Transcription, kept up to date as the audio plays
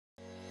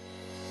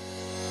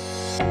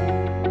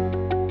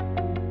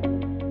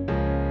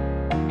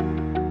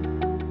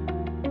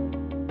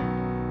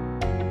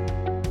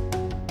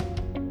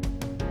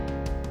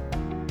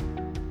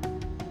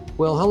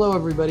Well, hello,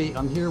 everybody.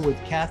 I'm here with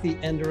Kathy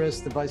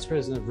Enderes, the Vice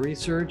President of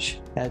Research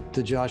at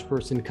the Josh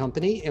Bersin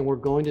Company, and we're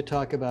going to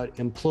talk about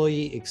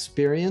employee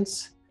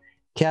experience.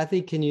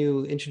 Kathy, can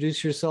you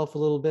introduce yourself a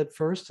little bit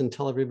first and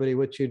tell everybody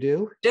what you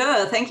do?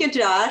 Sure. Thank you,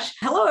 Josh.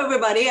 Hello,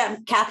 everybody.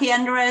 I'm Kathy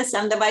Enderes.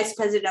 I'm the Vice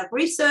President of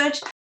Research.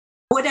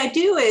 What I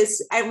do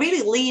is I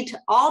really lead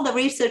all the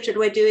research that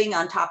we're doing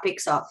on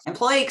topics of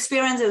employee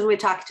experience, as we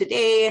talk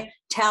today,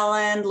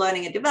 talent,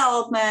 learning and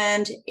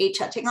development,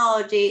 HR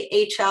technology,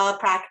 HR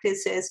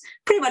practices,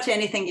 pretty much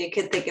anything you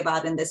could think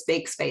about in this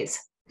big space.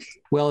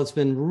 Well, it's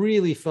been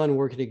really fun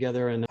working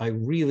together, and I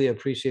really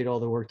appreciate all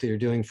the work that you're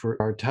doing for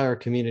our entire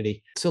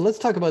community. So let's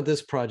talk about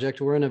this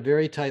project. We're in a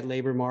very tight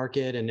labor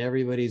market, and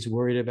everybody's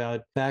worried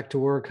about back to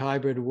work,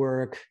 hybrid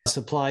work,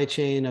 supply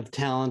chain of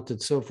talent,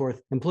 and so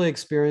forth. Employee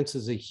experience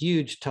is a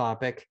huge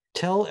topic.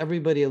 Tell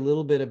everybody a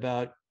little bit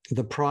about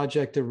the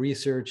project, the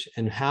research,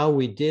 and how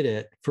we did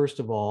it, first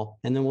of all,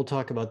 and then we'll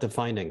talk about the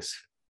findings.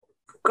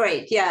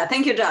 Great. Yeah.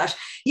 Thank you, Josh.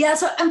 Yeah.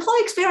 So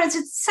employee experience,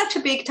 it's such a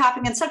big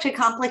topic and such a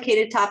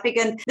complicated topic.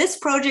 And this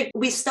project,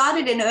 we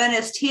started in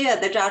earnest here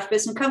at the Josh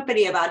Bersin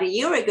Company about a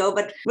year ago,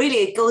 but really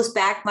it goes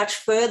back much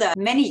further,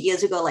 many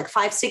years ago, like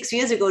 5-6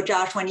 years ago,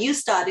 Josh, when you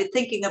started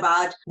thinking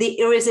about the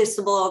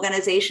irresistible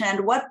organization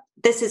and what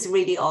this is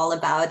really all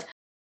about.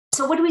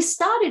 So what we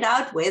started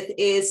out with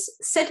is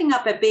setting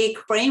up a big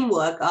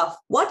framework of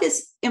what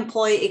is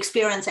employee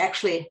experience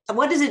actually,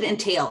 what does it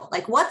entail?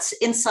 Like what's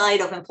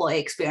inside of employee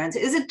experience?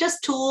 Is it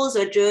just tools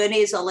or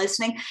journeys or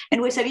listening?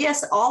 And we said,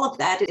 yes, all of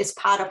that is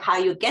part of how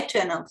you get to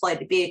an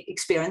employee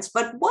experience,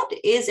 but what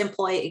is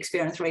employee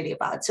experience really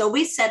about? So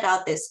we set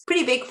out this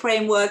pretty big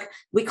framework.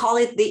 We call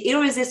it the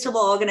irresistible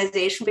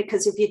organization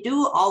because if you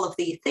do all of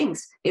these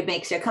things, it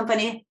makes your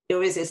company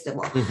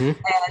irresistible.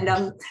 Mm-hmm.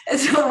 And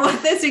so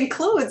what this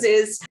includes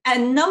is a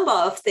number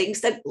of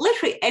things that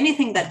literally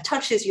anything that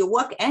touches your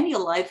work and your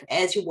life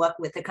as you work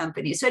with the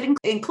company. So it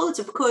includes,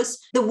 of course,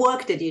 the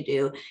work that you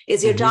do.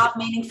 Is your job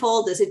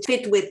meaningful? Does it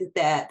fit with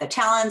the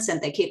talents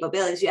and the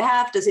capabilities you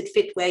have? Does it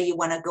fit where you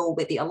want to go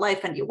with your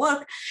life and your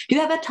work? Do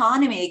you have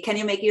autonomy? Can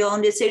you make your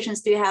own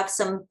decisions? Do you have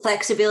some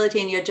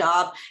flexibility in your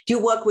job? Do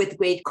you work with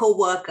great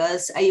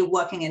co-workers? Are you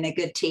working in a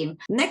good team?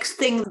 Next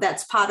thing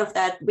that's part of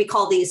that, we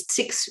call these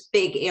 6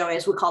 big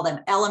areas. We call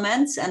them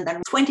elements and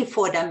then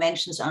 24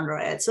 dimensions under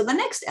it. So the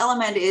next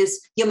element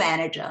is your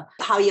manager,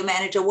 how your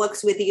manager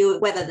works with you,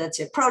 whether that's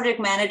your project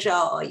manager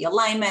or your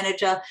line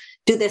manager.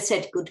 Do they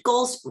set good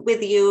goals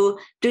with you?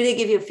 Do they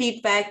give you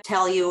feedback,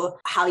 tell you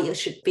how you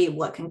should be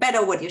working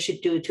better, what you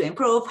should do to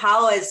improve?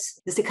 Does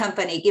the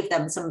company give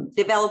them some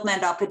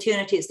development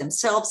opportunities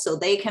themselves so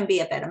they can be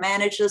a better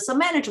manager? So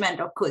management,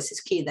 of course,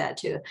 is key there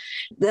too.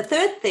 The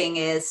third thing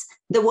is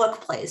the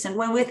workplace. And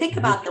when we think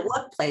about the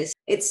workplace,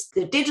 it's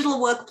the digital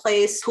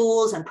workplace,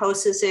 tools and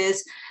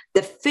processes,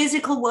 the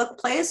physical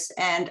workplace.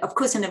 And of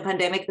course, in the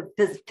pandemic,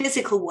 the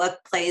physical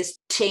workplace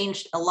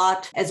changed a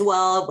lot as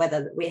well,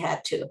 whether we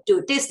had to do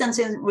a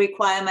distancing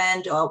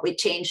requirement or we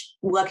changed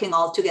working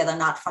altogether,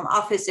 not from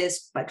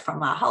offices, but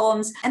from our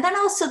homes. And then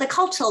also the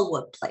cultural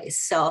workplace.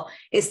 So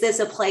is this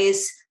a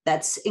place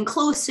that's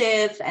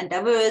inclusive and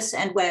diverse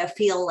and where I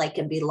feel like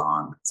I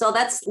belong? So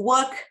that's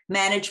work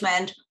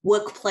management,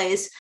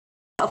 workplace.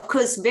 Of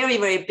course, very,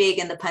 very big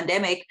in the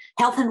pandemic,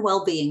 health and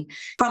well-being.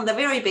 From the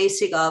very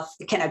basic of,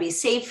 can I be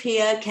safe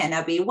here? Can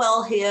I be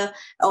well here?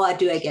 Or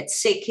do I get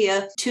sick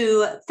here?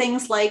 To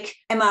things like,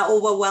 am I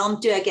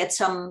overwhelmed? Do I get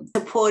some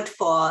support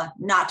for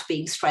not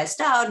being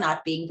stressed out,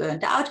 not being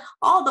burnt out?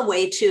 All the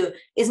way to,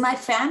 is my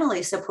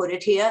family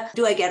supported here?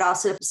 Do I get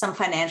also some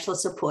financial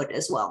support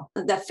as well?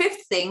 The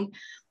fifth thing,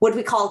 what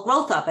we call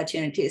growth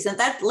opportunities. And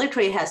that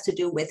literally has to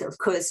do with, of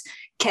course,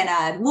 can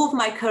I move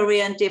my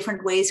career in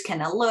different ways?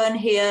 Can I learn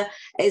here?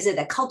 Is it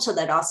a culture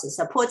that also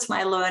supports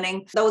my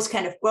learning? Those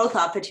kind of growth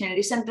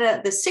opportunities. And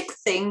the sixth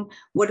thing,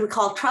 what we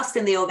call trust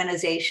in the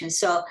organization.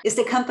 So is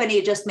the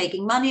company just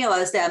making money or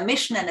is there a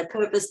mission and a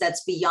purpose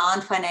that's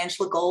beyond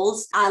financial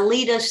goals? Are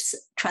leaders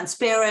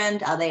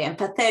transparent? Are they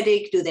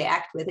empathetic? Do they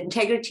act with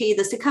integrity?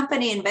 Does the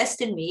company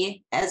invest in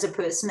me as a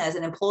person, as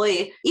an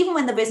employee, even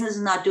when the business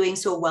is not doing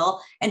so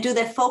well? And do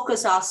they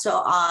focus also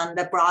on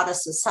the broader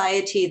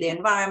society, the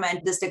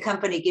environment? Does the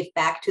company give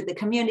back to the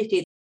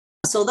community?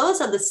 So those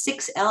are the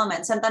 6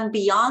 elements. And then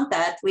beyond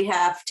that, we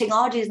have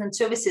technologies and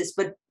services.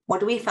 But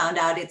what we found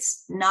out,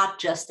 it's not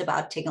just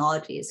about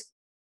technologies.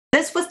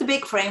 This was the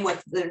big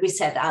framework that we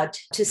set out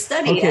to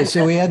study. Okay,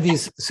 so we had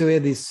these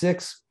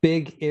 6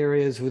 big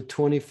areas with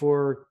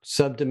 24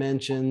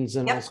 subdimensions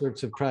and all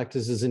sorts of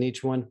practices in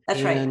each one.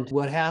 That's right. And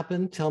what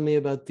happened? Tell me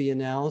about the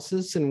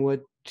analysis and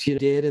what you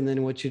did and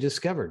then what you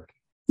discovered.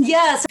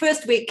 Yes.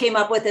 First, we came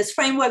up with this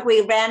framework.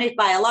 We ran it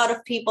by a lot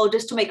of people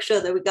just to make sure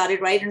that we got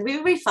it right. And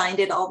we refined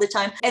it all the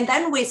time. And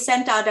then we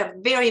sent out a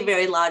very,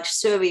 very large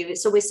survey.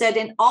 So we said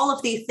in all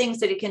of these things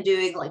that you can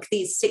do, like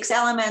these 6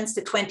 elements,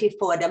 the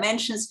 24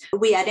 dimensions,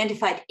 we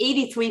identified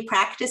 83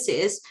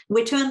 practices.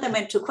 We turned them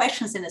into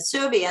questions in a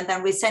survey. And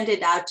then we sent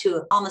it out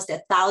to almost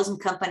 1,000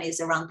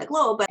 companies around the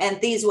globe. And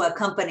these were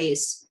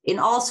companies in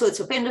all sorts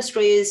of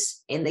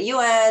industries in the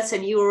US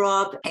and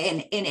Europe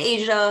and in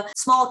Asia,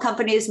 small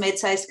companies,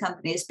 mid-sized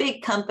companies,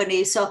 big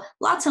companies. So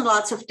lots and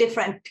lots of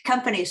different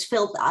companies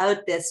filled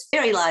out this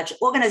very large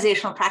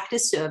organizational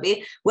practice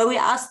survey where we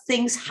asked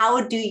things,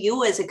 how do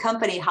you as a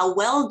company, how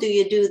well do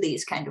you do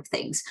these kind of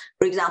things?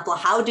 For example,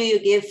 how do you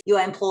give your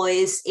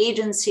employees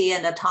agency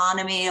and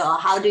autonomy, or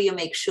how do you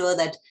make sure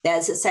that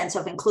there's a sense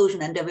of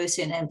inclusion and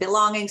diversity and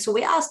belonging? So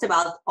we asked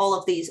about all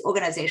of these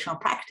organizational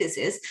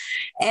practices.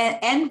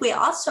 And we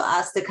also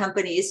asked the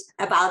companies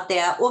about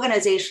their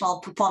organizational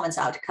performance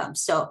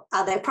outcomes. So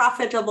are they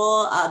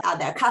profitable? Are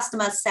their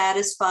customers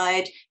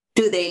satisfied?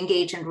 Do they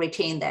engage and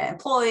retain their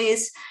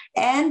employees?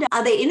 And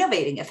are they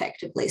innovating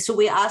effectively? So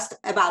we asked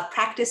about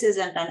practices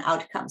and then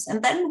outcomes.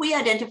 And then we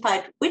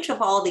identified which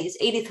of all these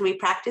 83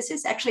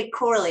 practices actually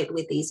correlate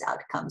with these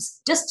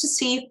outcomes, just to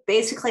see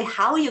basically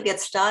how you get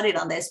started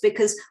on this.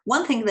 Because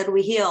one thing that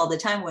we hear all the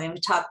time when we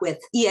talk with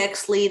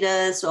EX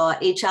leaders or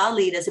HR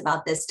leaders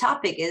about this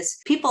topic is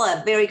people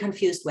are very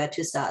confused where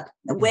to start.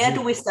 Where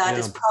do we start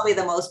is probably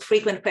the most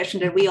frequent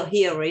question that we'll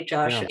hear, right,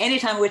 Josh? Yeah.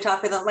 Anytime we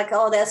talk with them, like,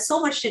 oh, there's so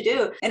much to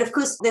do. And of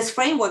course, this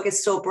framework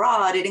is so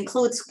broad. It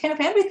includes kind of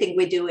everything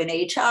we do in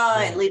HR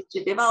and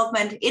leadership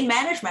development, in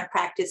management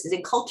practices,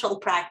 in cultural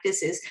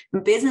practices,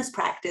 in business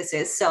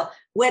practices. So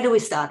where do we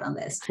start on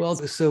this? Well,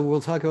 so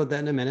we'll talk about that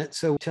in a minute.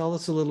 So tell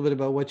us a little bit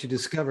about what you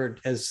discovered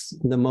as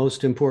the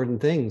most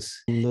important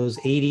things in those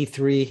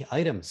 83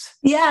 items.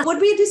 Yeah, what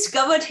we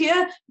discovered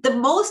here, the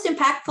most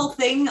impactful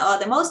thing or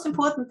the most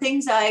important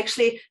things are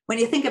actually, when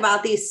you think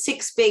about these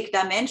 6 big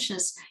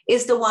dimensions,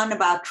 is the one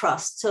about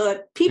trust.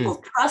 So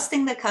people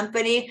trusting the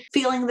company,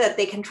 feeling that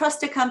they can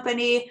trust the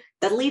company,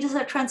 that leaders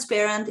are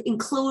transparent,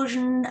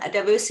 inclusion,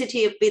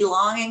 diversity,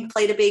 belonging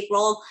played a big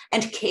role,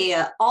 and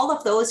care. All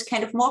of those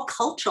kind of more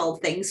cultural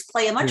things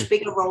play a much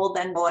bigger role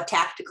than more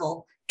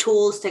tactical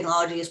tools,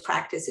 technologies,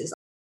 practices.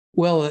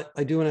 Well,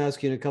 I do want to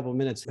ask you in a couple of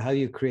minutes, how do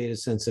you create a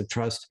sense of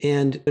trust?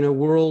 And in a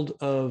world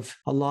of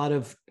a lot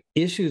of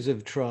issues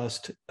of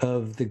trust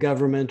of the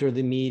government or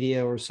the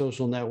media or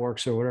social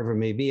networks or whatever it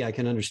may be, I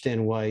can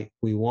understand why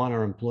we want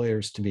our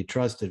employers to be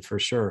trusted for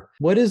sure.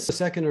 What is the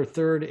second or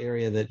third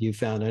area that you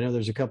found? I know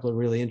there's a couple of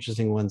really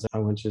interesting ones I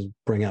want you to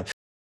bring up.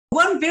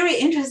 One very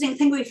interesting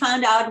thing we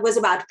found out was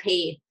about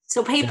pay.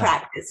 So pay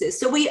practices.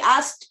 So we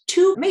asked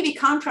 2 maybe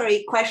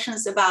contrary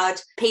questions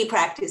about pay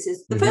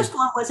practices. The first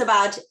one was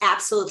about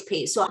absolute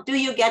pay. So do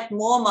you get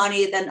more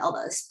money than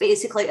others?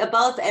 Basically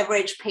above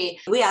average pay.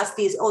 We asked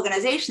these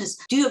organizations,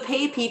 do you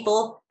pay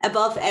people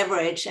above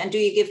average and do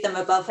you give them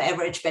above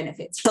average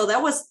benefits? So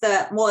that was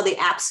the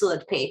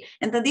absolute pay.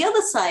 And then the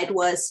other side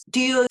was,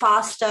 do you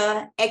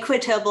foster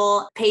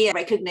equitable pay and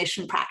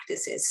recognition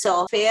practices?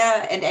 So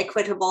fair and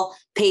equitable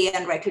pay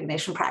and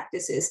recognition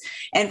practices.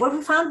 And what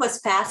we found was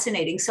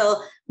fascinating.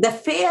 So the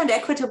fair and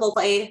equitable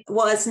pay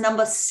was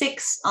number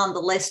 6 on the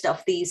list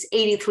of these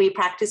 83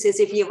 practices,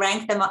 if you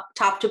rank them up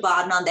top to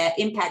bottom on their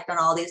impact on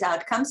all these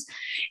outcomes.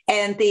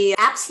 And the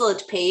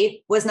absolute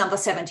pay was number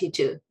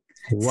 72.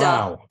 Wow.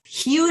 So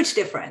huge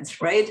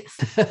difference, right?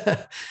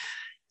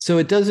 So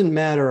it doesn't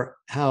matter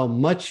how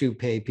much you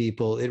pay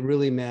people. It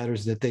really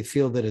matters that they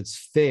feel that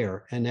it's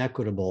fair and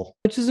equitable,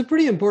 which is a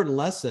pretty important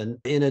lesson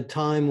in a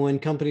time when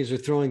companies are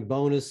throwing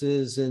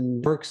bonuses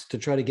and perks to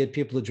try to get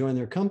people to join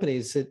their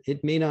companies.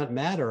 It may not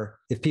matter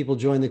if people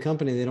join the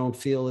company, they don't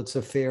feel it's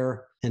a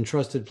fair and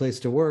trusted place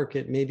to work.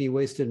 It may be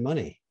wasted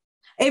money.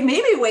 It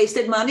may be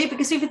wasted money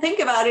because if you think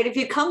about it, if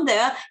you come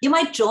there, you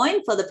might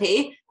join for the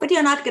pay, but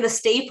you're not going to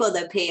stay for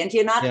the pay and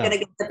you're not going to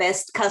get the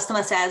best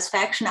customer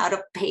satisfaction out of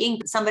paying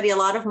somebody a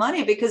lot of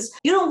money because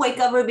you don't wake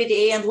up every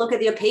day and look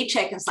at your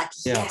paycheck and it's like,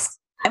 yes,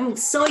 I'm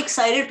so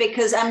excited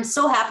because I'm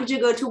so happy to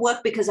go to work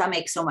because I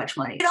make so much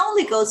money. It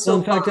only goes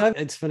so far. In fact,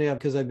 it's funny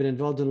because I've been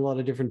involved in a lot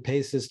of different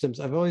pay systems.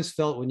 I've always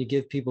felt when you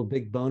give people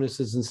big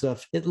bonuses and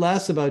stuff, it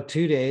lasts about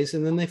 2 days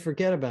and then they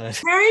forget about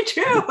it. Very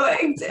true.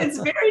 It's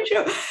very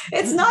true.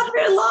 It's not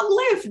very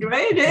long lived,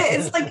 right?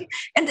 It's like,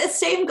 and the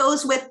same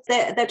goes with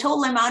the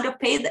total amount of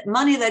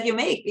money that you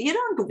make. You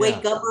don't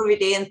wake up every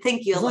day and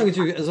think you're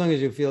as long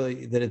as you feel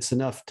that it's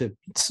enough to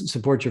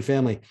support your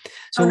family.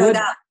 So no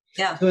doubt.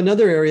 Yeah. So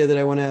another area that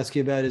I want to ask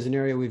you about is an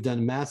area we've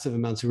done massive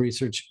amounts of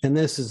research, and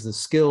this is the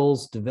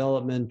skills,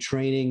 development,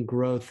 training,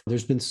 growth.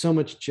 There's been so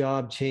much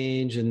job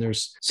change and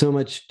there's so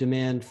much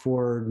demand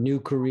for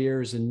new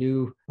careers and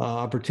new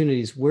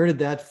opportunities. Where did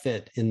that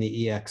fit in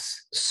the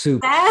EX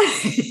soup?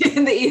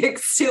 In the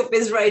EX soup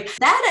is right.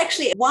 That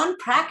actually, one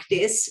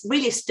practice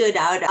really stood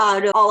out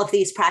of all of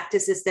these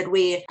practices that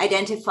we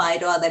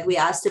identified or that we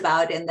asked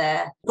about in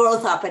the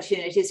growth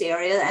opportunities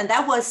area. And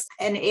that was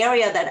an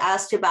area that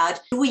asked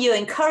about, do you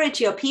encourage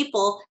your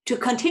people to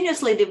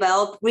continuously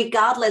develop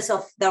regardless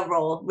of their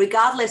role,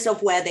 regardless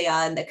of where they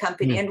are in the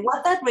company? And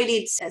what that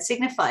really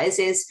signifies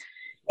is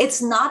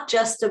it's not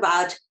just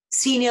about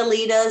senior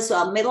leaders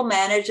or middle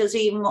managers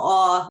even,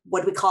 or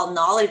what we call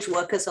knowledge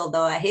workers,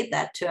 although I hate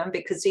that term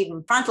because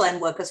even frontline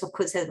workers, of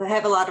course,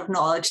 have a lot of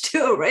knowledge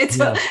too, right?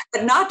 Yeah. So,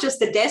 but not just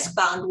the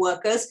desk-bound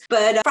workers,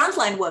 but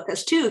frontline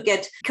workers too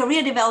get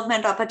career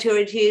development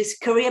opportunities,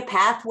 career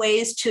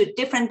pathways to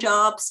different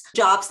jobs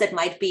that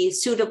might be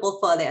suitable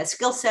for their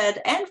skill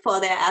set and for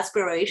their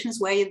aspirations,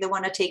 where they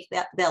want to take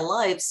their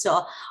lives.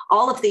 So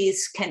all of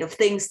these kind of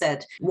things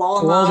that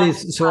Walmart...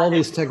 So all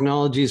these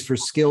technologies for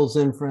skills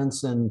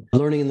inference and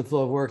learning in the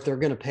flow of work, they're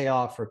going to pay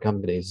off for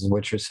companies, is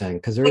what you're saying,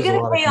 because there is a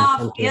lot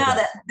of consumption.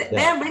 Yeah,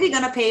 they're really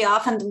going to pay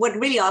off. And what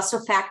really also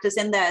factors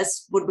in there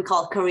is what we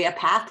call career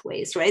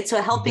pathways, right?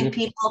 So helping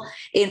people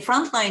in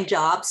frontline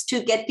jobs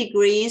to get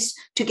degrees,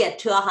 to get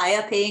to a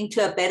higher paying,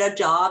 to a better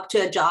job,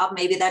 to a job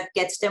maybe that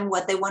gets them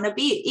what they want to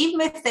be,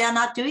 even if they're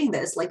not doing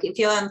this. Like if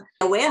you're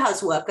a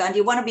warehouse worker and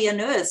you want to be a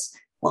nurse,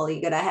 well,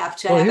 you're going to have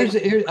to. Well, here's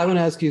I want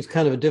to ask you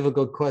kind of a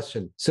difficult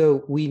question.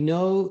 So we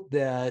know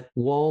that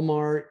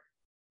Walmart,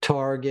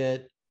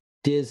 Target,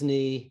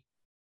 Disney,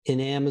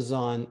 and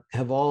Amazon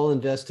have all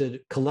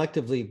invested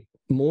collectively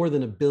more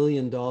than $1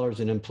 billion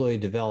in employee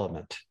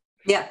development.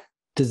 Yeah.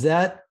 Does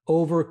that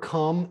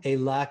overcome a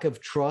lack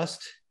of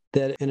trust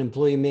that an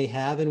employee may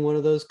have in one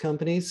of those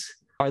companies?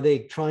 Are they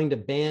trying to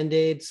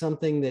band-aid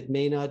something that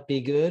may not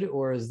be good,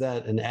 or is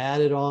that an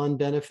added-on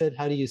benefit?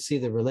 How do you see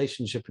the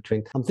relationship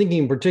between? I'm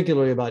thinking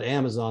particularly about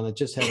Amazon that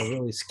just had a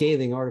really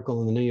scathing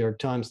article in the New York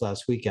Times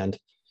last weekend.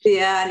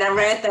 Yeah, and I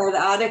read that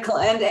article,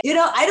 and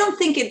I don't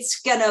think it's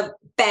gonna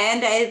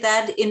band-aid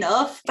that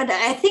enough, but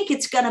I think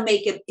it's gonna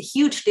make a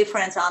huge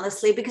difference,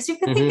 honestly, because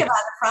if you think about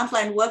a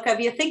frontline worker, if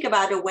you think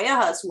about a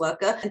warehouse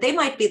worker, they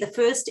might be the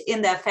first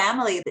in their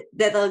family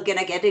that are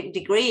gonna get a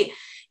degree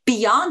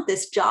beyond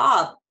this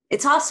job.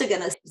 It's also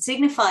gonna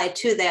signify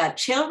to their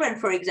children,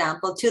 for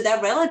example, to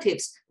their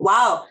relatives,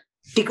 wow,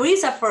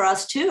 degrees are for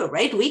us too,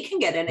 right? We can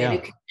get an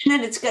education,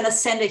 and it's gonna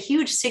send a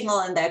huge signal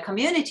in their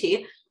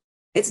community.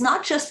 It's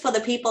not just for the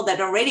people that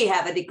already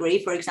have a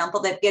degree, for example,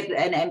 that get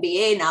an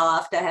MBA now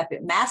after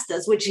having a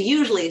master's, which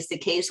usually is the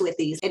case with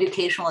these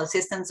educational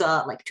assistance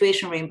or like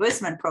tuition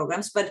reimbursement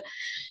programs, but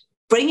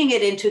bringing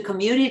it into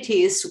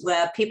communities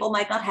where people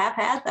might not have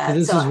had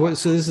that.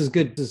 So this is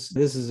good. This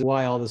is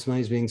why all this money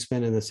is being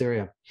spent in this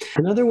area.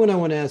 Another one I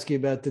want to ask you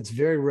about that's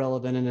very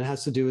relevant, and it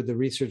has to do with the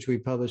research we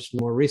published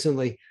more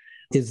recently,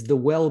 is the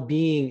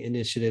well-being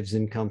initiatives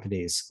in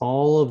companies,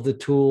 all of the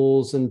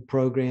tools and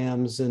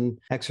programs and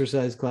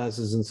exercise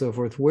classes and so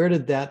forth. Where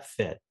did that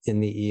fit in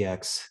the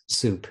EX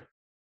soup?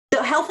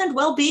 So health and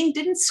well-being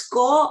didn't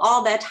score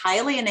all that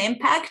highly in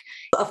impact.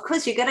 Of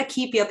course, you got to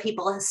keep your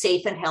people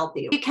safe and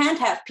healthy. You can't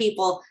have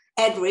people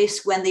at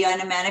risk when they are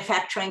in a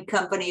manufacturing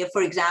company,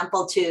 for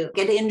example, to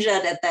get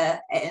injured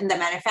in the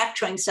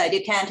manufacturing site.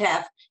 You can't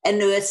have a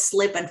nurse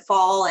slip and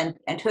fall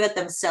and hurt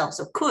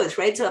themselves, of course,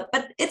 right? So,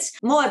 but it's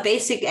more a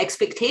basic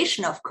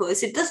expectation, of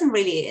course. It doesn't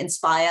really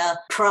inspire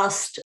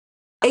trust.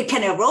 It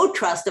can erode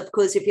trust, of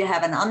course, if you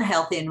have an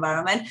unhealthy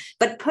environment,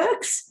 but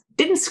perks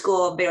didn't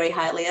score very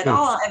highly at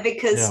all,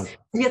 because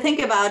if you think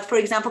about, for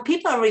example,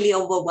 people are really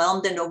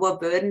overwhelmed and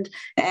overburdened.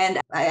 And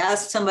I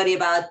asked somebody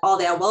about all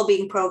their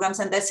well-being programs,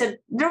 and they said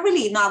they're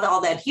really not all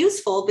that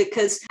useful,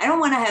 because I don't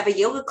want to have a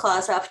yoga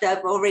class after I've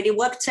already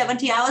worked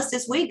 70 hours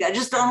this week. I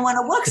just don't want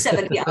to work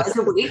 70 hours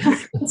a week.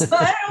 So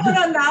I don't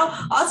want to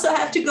now also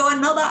have to go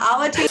another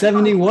hour to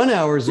 71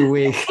 hours a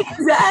week.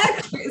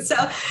 Exactly. So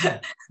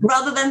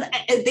rather than,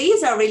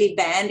 these are really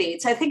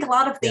band-aids. I think a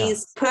lot of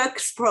these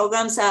perks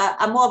programs are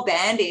more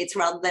band-aids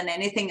rather than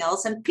anything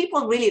else. And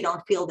people really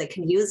don't feel they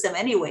can use them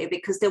anyway,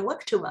 because they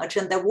work too much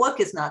and their work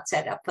is not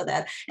set up for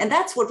that. And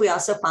that's what we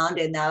also found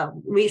in a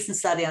recent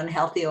study on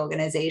healthy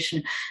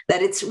organization,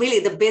 that it's really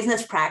the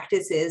business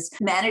practices,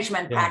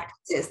 management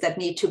practices that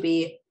need to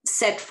be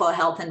set for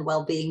health and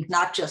well-being,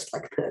 not just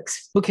like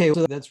perks. Okay,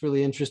 so that's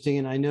really interesting.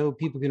 And I know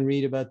people can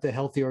read about the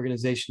healthy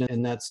organization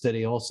in that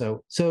study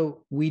also.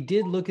 So we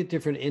did look at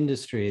different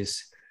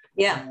industries.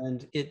 Yeah.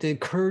 And it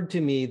occurred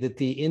to me that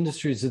the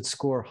industries that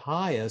score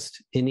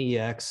highest in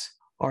EX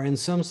are in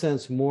some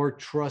sense more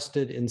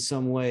trusted in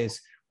some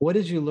ways. What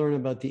did you learn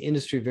about the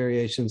industry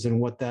variations and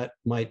what that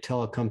might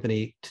tell a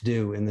company to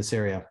do in this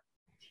area?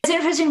 It's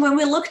interesting when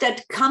we looked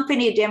at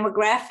company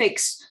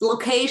demographics,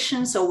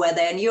 locations, or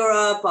whether in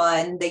Europe or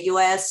in the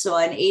US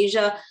or in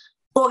Asia,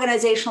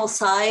 organizational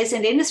size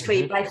and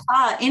industry, by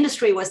far,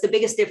 industry was the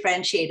biggest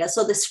differentiator.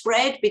 So the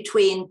spread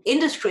between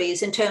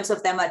industries in terms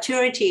of their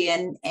maturity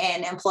and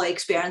employee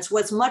experience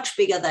was much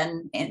bigger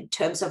than in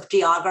terms of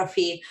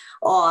geography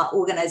or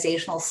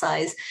organizational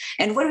size.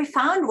 And what we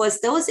found was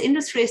those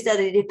industries that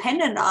are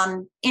dependent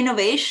on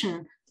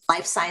innovation,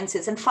 life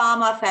sciences and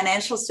pharma,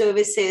 financial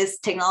services,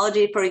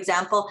 technology, for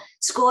example,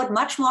 scored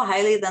much more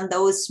highly than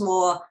those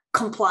more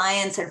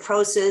compliance and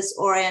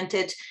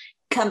process-oriented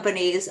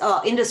companies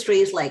or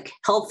industries like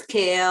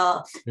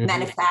healthcare,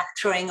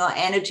 manufacturing, or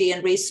energy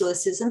and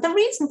resources. And the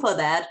reason for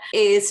that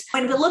is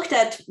when we looked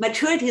at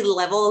maturity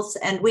levels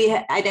and we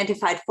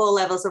identified 4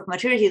 levels of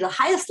maturity, the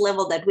highest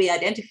level that we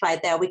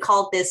identified there, we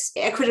called this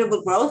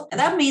equitable growth. And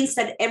that means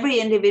that every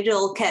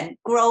individual can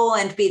grow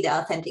and be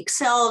their authentic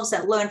selves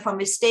and learn from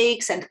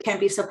mistakes and can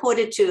be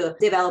supported to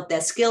develop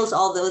their skills,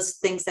 all those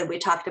things that we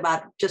talked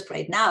about just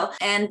right now.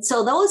 And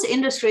so those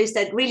industries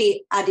that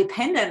really are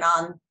dependent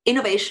on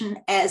innovation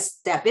as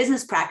their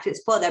business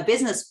practice for their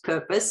business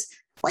purpose,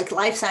 like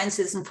life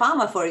sciences and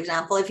pharma, for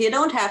example, if you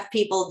don't have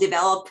people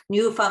develop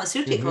new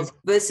pharmaceuticals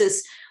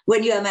versus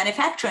when you're a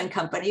manufacturing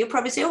company, you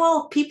probably say,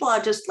 well, people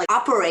are just like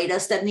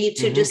operators that need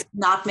to just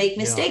not make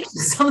mistakes,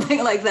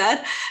 something like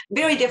that.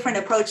 Very different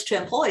approach to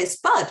employees.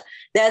 But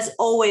there's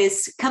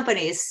always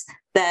companies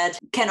that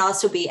can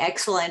also be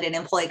excellent in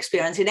employee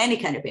experience in any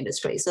kind of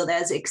industry. So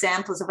there's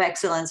examples of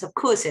excellence, of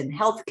course, in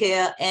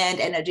healthcare and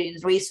energy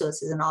and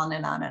resources and on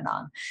and on and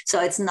on.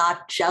 So it's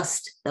not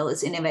just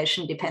those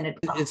innovation dependent.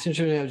 It's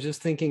interesting. I was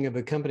just thinking of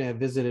a company I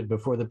visited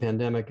before the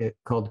pandemic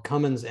called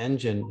Cummins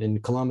Engine in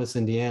Columbus,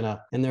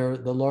 Indiana. And they're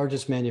the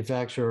largest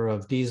manufacturer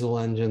of diesel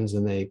engines,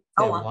 and they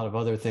have a lot of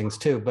other things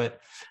too, but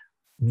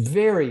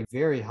very,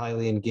 very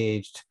highly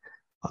engaged,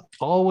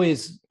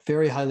 always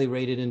very highly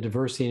rated in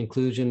diversity,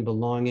 inclusion,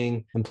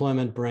 belonging,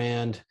 employment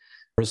brand,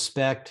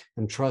 respect,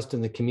 and trust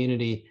in the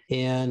community.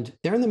 And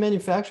they're in the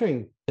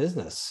manufacturing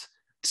business.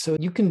 So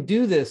you can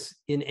do this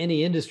in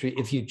any industry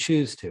if you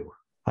choose to.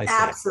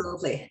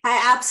 Absolutely.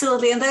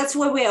 Absolutely. And that's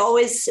where we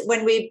always,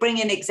 when we bring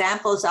in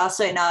examples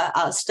also in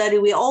our study,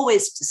 we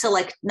always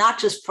select not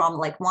just from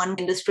like one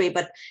industry,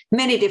 but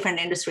many different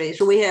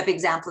industries. We have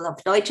examples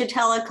of Deutsche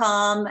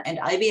Telekom and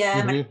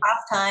IBM and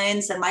Kraft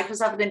Heinz and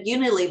Microsoft and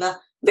Unilever.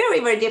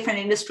 Very, very different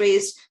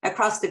industries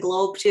across the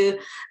globe to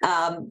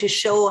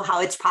show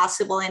how it's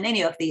possible in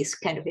any of these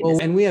kind of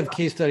industries. And we have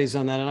case studies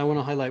on that. And I want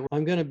to highlight,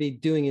 I'm going to be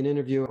doing an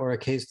interview or a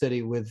case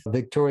study with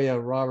Victoria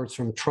Roberts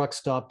from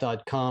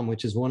truckstop.com,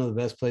 which is one of the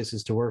best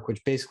places to work,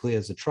 which basically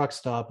is a truck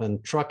stop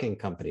and trucking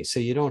company. So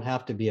you don't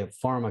have to be a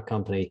pharma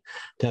company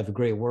to have a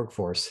great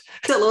workforce.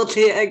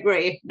 Absolutely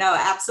agree. No,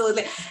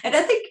 absolutely. And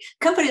I think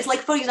companies like,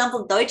 for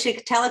example,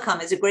 Deutsche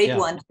Telekom is a great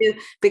one too,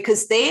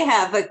 because they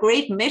have a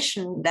great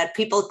mission that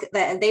people,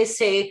 and they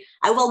say,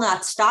 I will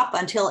not stop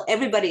until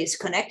everybody is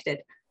connected.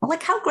 I'm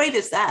like, how great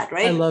is that,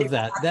 right? I love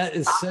that. That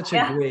is such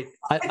a great,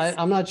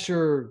 I'm not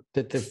sure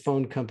that the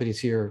phone companies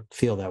here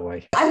feel that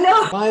way. I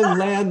know. My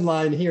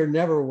landline here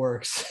never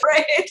works.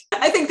 Right.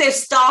 I think they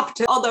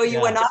stopped, although you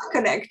were not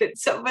connected.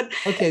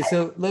 Okay,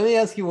 so let me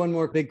ask you one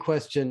more big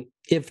question.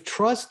 If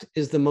trust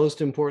is the most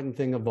important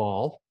thing of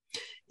all,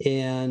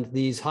 and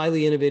these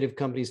highly innovative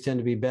companies tend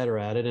to be better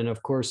at it, and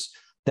of course,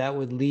 that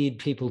would lead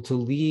people to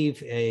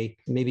leave a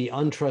maybe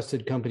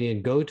untrusted company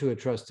and go to a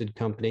trusted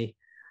company.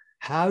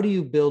 How do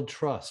you build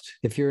trust?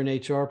 If you're an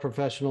HR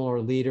professional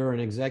or leader or an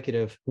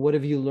executive, what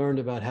have you learned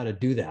about how to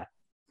do that?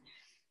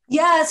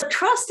 Yeah, so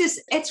trust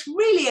it's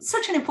really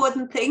such an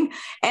important thing.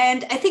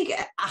 And I think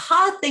a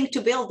hard thing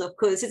to build, of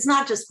course, it's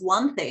not just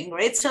one thing,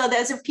 right? So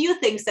there's a few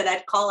things that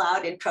I'd call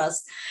out in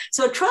trust.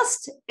 So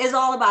trust is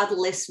all about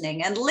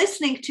listening, and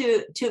listening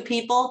to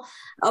people,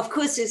 of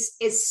course,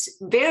 is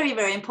very,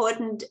 very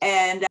important.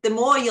 And the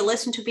more you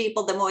listen to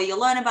people, the more you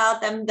learn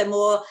about them, the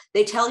more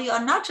they tell you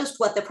not just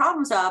what the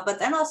problems are, but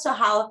then also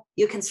how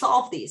you can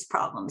solve these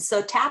problems.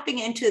 So tapping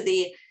into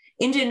the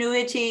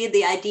ingenuity,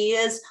 the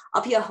ideas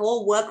of your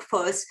whole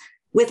workforce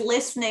with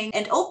listening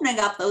and opening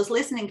up those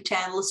listening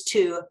channels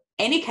to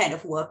any kind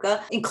of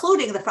worker,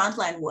 including the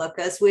frontline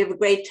workers. We have a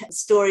great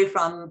story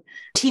from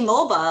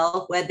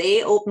T-Mobile where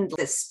they opened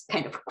this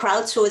kind of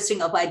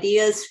crowdsourcing of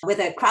ideas with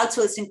a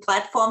crowdsourcing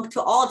platform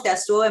to all of their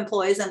store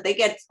employees, and they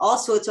get all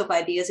sorts of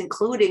ideas,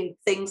 including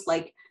things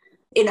like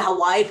in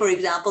Hawaii, for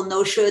example,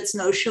 no shirts,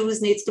 no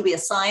shoes needs to be a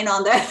sign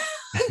on the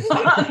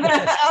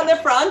on the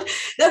front.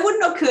 That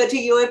wouldn't occur to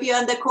you if you're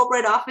in the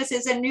corporate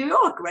offices in New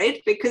York, right?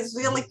 Because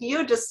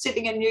you're just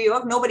sitting in New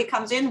York. Nobody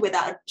comes in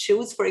without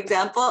shoes, for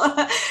example.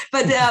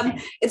 But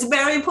it's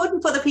very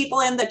important for the people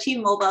in the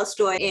T-Mobile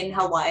store in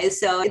Hawaii.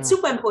 So it's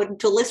super important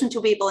to listen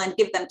to people and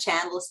give them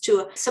channels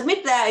to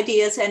submit their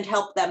ideas and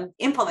help them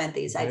implement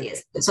these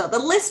ideas. So the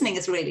listening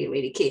is really,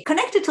 really key.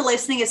 Connected to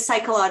listening is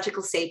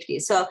psychological safety.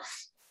 So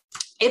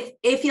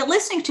if you're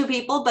listening to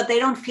people, but they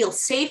don't feel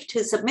safe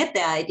to submit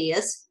their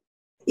ideas,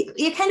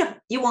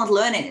 you won't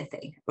learn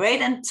anything,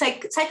 right? And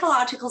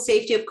psychological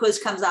safety, of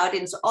course, comes out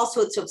in all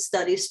sorts of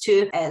studies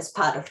too, as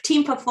part of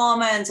team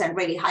performance, and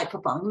really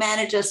high-performing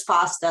managers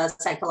foster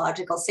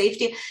psychological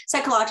safety.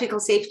 Psychological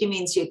safety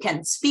means you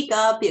can speak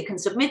up, you can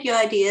submit your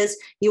ideas,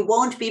 you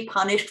won't be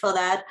punished for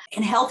that.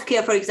 In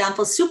healthcare, for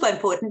example, super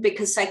important,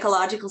 because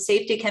psychological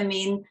safety can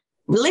mean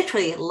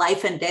literally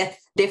life and death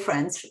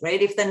difference,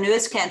 right? If the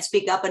nurse can't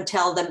speak up and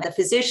tell them, the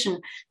physician,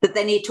 that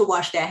they need to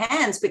wash their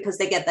hands because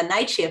they get the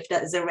night shift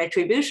as a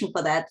retribution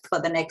for that for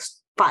the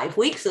next 5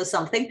 weeks or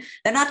something,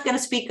 they're not going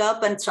to speak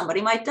up and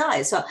somebody might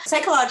die. So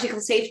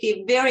psychological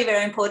safety, very,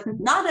 very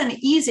important. Not an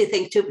easy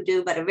thing to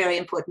do, but a very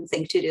important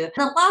thing to do.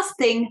 The last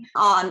thing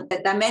on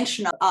the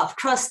dimension of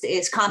trust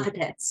is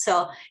competence.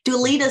 So do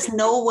leaders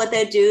know what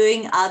they're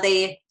doing? Are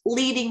they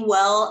leading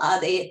well? Are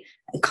they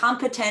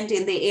competent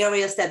in the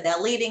areas that they're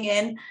leading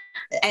in?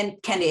 And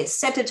can they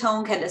set a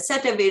tone? Can they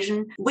set a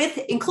vision with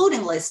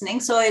including listening?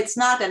 So it's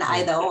not an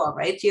either or,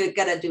 right? You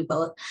got to do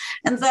both.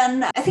 And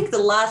then I think the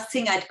last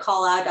thing I'd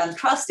call out on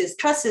trust is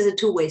a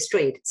two-way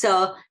street.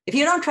 So if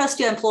you don't trust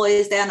your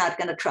employees, they're not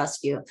going to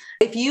trust you.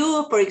 If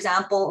you, for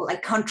example,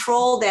 like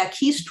control their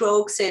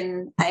keystrokes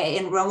in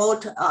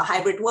remote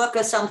hybrid work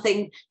or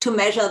something to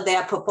measure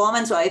their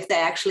performance, or if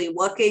they're actually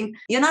working,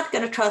 you're not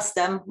going to trust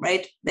them,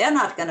 right? They're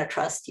not going to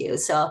trust you.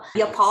 So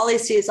your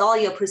policies, all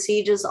your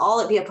procedures,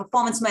 all of your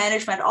performance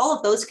management, all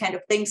of those kind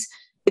of things,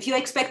 if you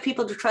expect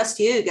people to trust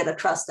you, you got to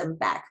trust them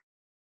back.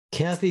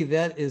 Kathy,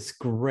 that is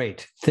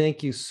great.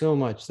 Thank you so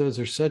much. Those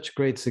are such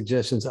great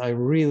suggestions. I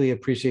really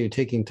appreciate you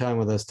taking time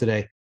with us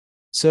today.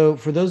 So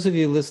for those of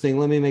you listening,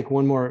 let me make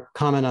one more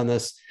comment on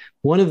this.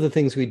 One of the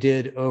things we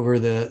did over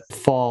the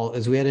fall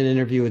is we had an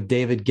interview with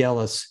David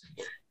Gellis,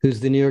 who's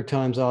the New York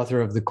Times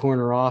author of The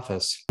Corner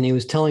Office. And he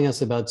was telling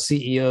us about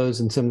CEOs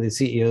and some of the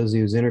CEOs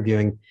he was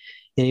interviewing.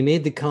 And he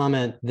made the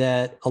comment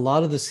that a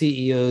lot of the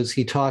CEOs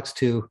he talks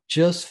to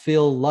just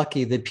feel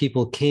lucky that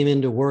people came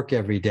into work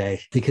every day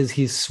because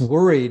he's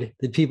worried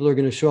that people are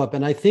going to show up.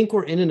 And I think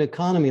we're in an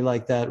economy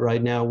like that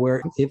right now,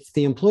 where if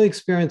the employee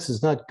experience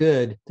is not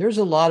good, there's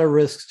a lot of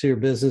risks to your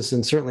business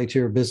and certainly to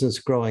your business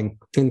growing.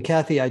 And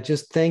Kathy, I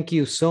just thank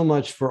you so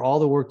much for all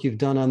the work you've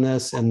done on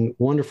this and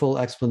wonderful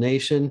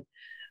explanation.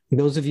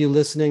 Those of you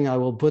listening, I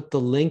will put the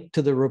link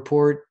to the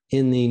report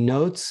in the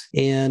notes.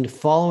 And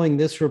following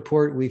this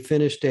report, we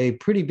finished a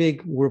pretty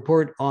big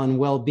report on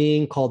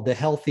well-being called The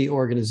Healthy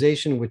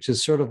Organization, which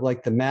is sort of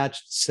like the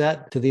matched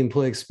set to the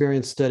employee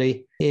experience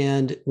study.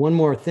 And one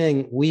more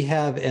thing, we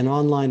have an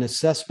online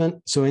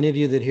assessment. So any of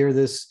you that hear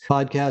this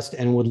podcast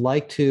and would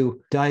like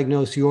to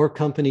diagnose your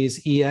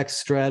company's EX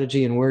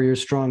strategy and where you're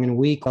strong and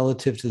weak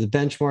relative to the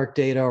benchmark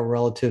data or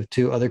relative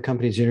to other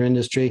companies in your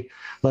industry,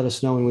 let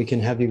us know and we can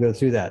have you go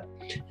through that.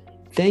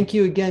 Thank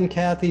you again,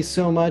 Kathy,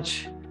 so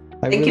much.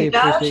 I really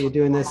appreciate you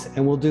doing this,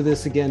 and we'll do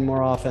this again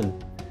more often.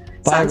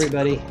 Bye,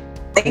 everybody.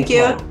 Thank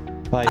you.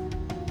 Bye.